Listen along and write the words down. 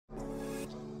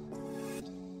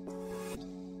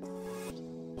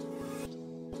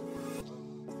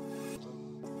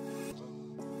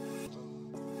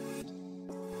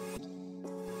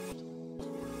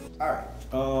All right.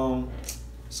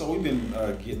 So we've been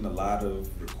getting a lot of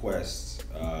requests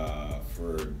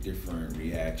for different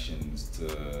reactions to, you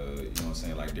know what I'm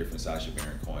saying, like different Sacha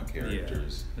Baron Cohen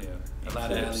characters. Yeah. A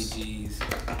lot of Ali G's.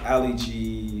 Ali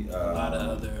G. A lot of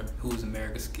other Who's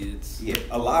America skits. Yeah,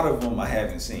 a lot of them I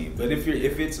haven't seen. But if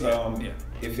it's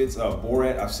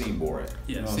Borat, I've seen Borat.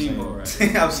 Yeah, you know seen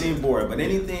Borat. I've seen Borat. But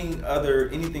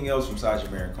anything else from Sacha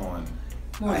Baron Cohen,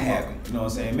 I haven't. You know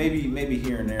what I'm saying? Maybe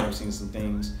here and there I've seen some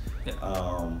things.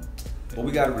 Yeah. But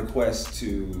we got a request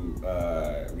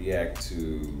to react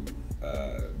to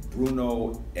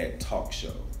Bruno at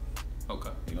Talkshow. Okay.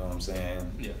 You know what I'm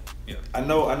saying? Yeah. I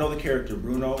know the character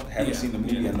Bruno. Haven't seen the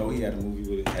movie. Yeah. I know he had a movie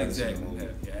with it. Haven't Exactly. seen the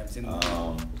movie. Yeah, I've seen the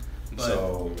movie. But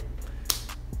So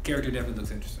character definitely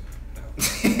looks interesting.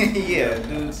 yeah,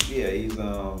 dudes. Yeah,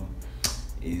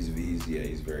 he's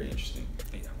very interesting.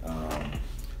 Yeah.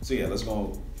 So yeah, let's go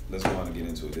on and get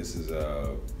into it. This is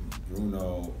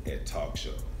Bruno at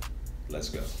Talkshow. Let's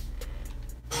go.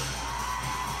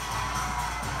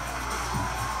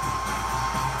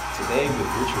 Today with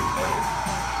Richard Bay.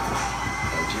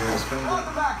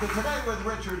 Welcome back to Today with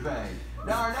Richard Bay.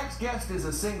 Now our next guest is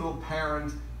a single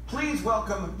parent. Please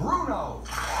welcome Bruno.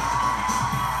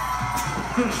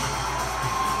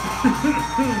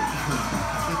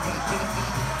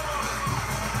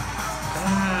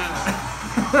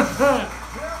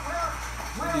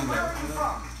 Where are you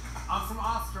from? I'm from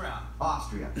Austria.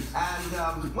 Austria.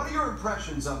 And what are your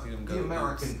impressions of the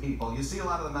American people? You see a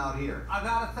lot of them out here. I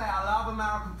gotta say, I love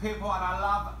American people and I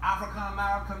love African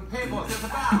American people. It's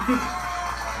about.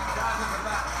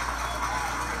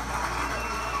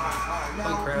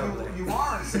 Now, you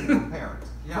are a single parent.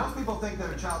 Yeah. Most people think that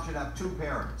a child should have two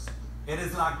parents. It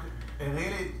is like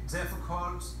really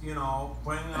difficult,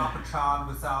 bringing up a child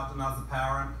without another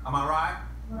parent. Am I right?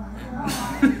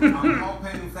 I'm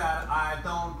hoping that I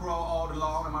don't grow old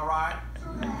alone. Am I right?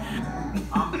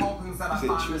 I'm hoping that I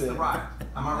find Mr. Right.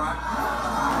 Am I right?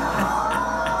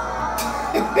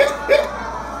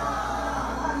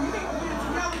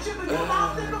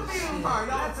 Alright,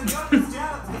 now it's a joke. It's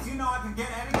jealous because I can get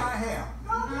any guy here.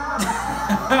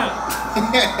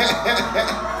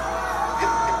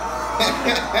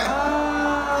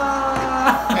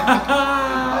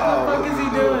 What is he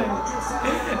doing?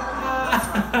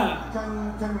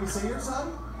 Can we see your son?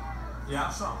 Yeah,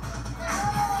 sure.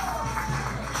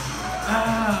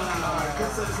 Alright,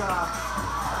 this is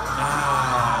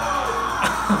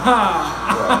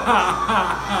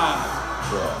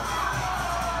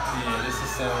Yeah, this is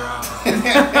so wrong.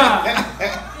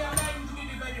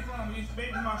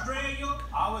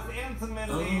 I was in the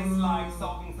Middle East, like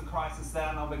solving the crisis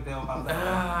there, no big deal about that.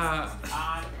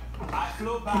 And I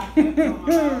flew back into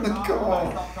America. Come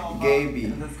on, Gaby.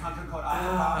 In this country called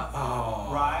Africa,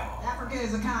 right? Africa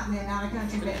is a continent, not a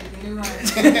country, baby. You're right.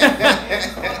 It's full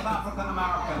of African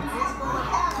Americans. It's full of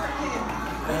Africans.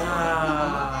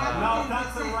 No,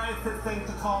 that's a racist thing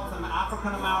to call them.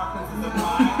 African Americans is a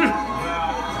right.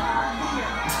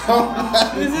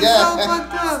 This is so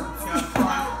fucked up.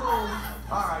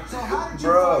 Alright, so how did you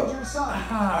find your son?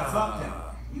 I fucked him.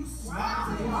 You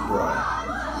swapped him. Bro.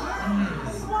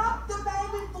 Swapped the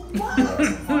baby for what?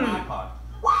 For an iPod.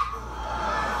 What?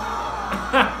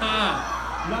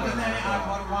 Look at any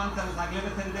iPod once and it's like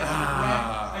limited edition.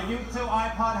 A U2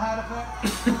 iPod had of it.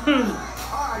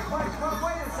 Alright, wait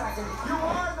a second. You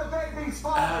are the baby's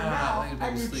father now,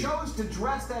 and you chose to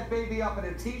dress that baby up in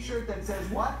a t-shirt that says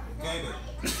what? Gave it.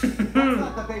 That's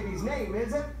not the baby's name,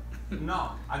 is it?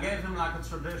 No, I gave him like a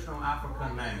traditional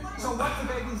African name. So what's the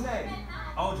baby's name?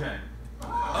 OJ.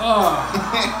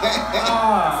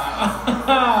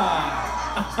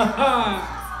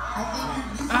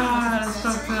 That's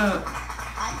fucked up.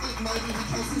 I think maybe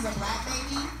because he's a black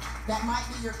baby, that might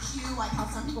be your cue, like how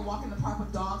some people walk in the park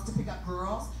with dogs to pick up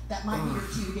girls. That might be your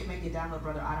cue to get maybe a download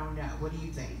brother. I don't know. What do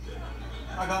you think?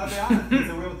 I gotta be honest, he's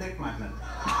a real dick magnet.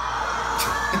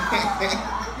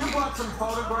 You brought some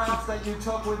photographs that you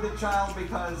took with the child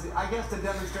because, I guess, to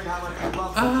demonstrate how much you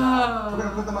love the child. We're going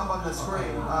to put them up on the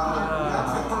screen.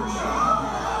 That's the first shot.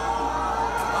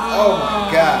 Oh my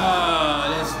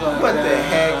God. That's fucked What up. the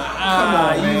heck? Come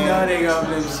on, you man. know they gonna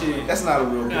flip shit. That's not a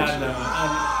real I picture. know.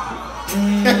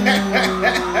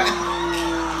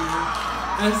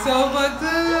 That's so fucked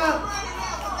up.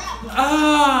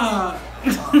 Do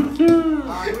we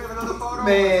have another photo? Man.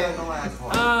 Or was that the last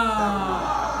one?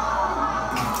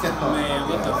 Man,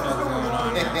 what the fuck is going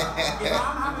on here? If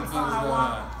I'm having fun, I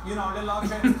want, little OJ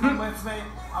to come with me.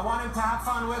 I want him to have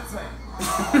fun with me.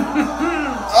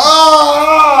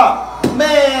 Oh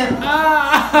man!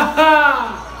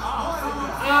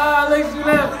 Look at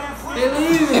that. They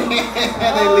leaving.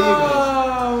 They leaving.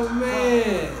 Oh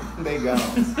man.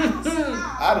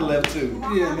 I'd have left too.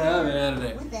 Yeah, man, I've been out of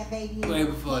there. With that baby in Way your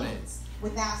before that. hands,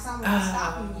 without someone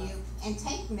stopping you and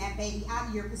taking that baby out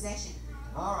of your possession.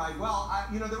 All right, well,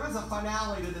 there is a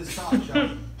finale to this talk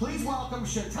show. Please welcome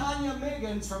Shatanya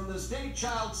Miggins from the State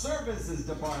Child Services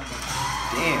Department.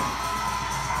 Damn.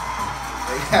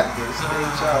 They got the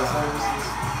State Child Services.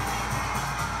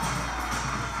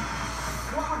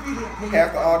 What would be the opinion?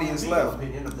 Half the audience left.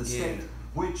 Opinion of the state,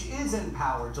 which is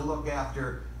empowered to look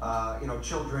after,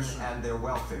 children and their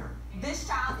welfare. This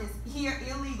child is here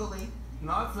illegally,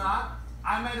 No, it's not.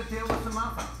 I made a deal with the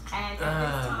mother. and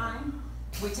at this time,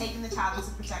 we're taking the child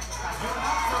into protective custody.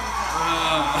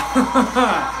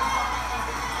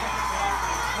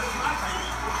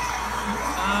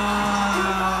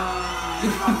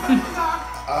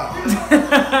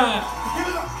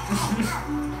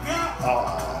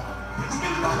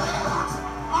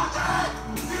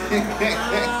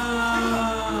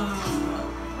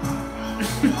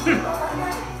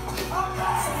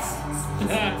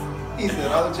 He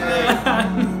said, "OJ."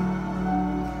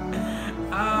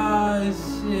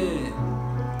 Shit.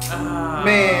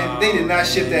 Man, they did not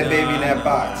ship that baby in that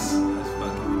box. That's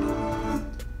fucking ridiculous.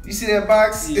 You see that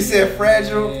box? It said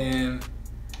fragile. Man.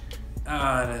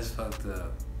 That's fucked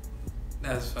up.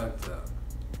 That's fucked up.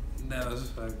 That was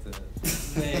fucked up.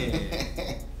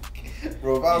 Man.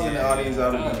 Bro, if I was in the audience, I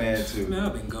would have been mad too. Man,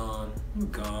 I've been gone. I'm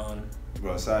gone.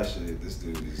 Bro, Sasha, this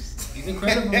dude is... He's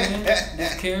incredible, man.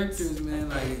 These characters, man,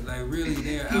 like really,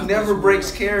 they're He out never this breaks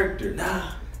world. character.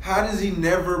 Nah. How does he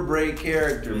never break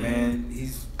character, man?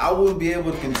 I wouldn't be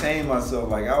able to contain myself.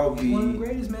 Like, I would He's one of the be...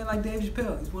 greatest, man, like Dave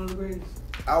Chappelle. He's one of the greatest.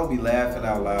 I would be laughing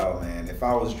out loud, man. If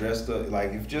I was dressed up,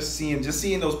 like, if just seeing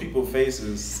those people's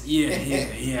faces.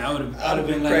 Yeah. I would have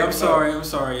been like, cracked I'm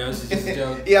sorry, yo. It's just a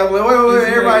joke. Yeah, wait,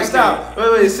 everybody stop.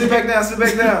 Wait, sit back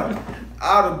down.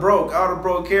 Out of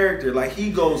broke character. Like,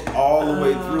 he goes all the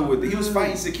way through with it. He was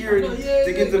fighting security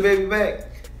to get the baby back.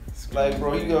 Like,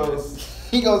 bro, he goes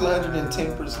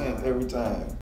 110% every time.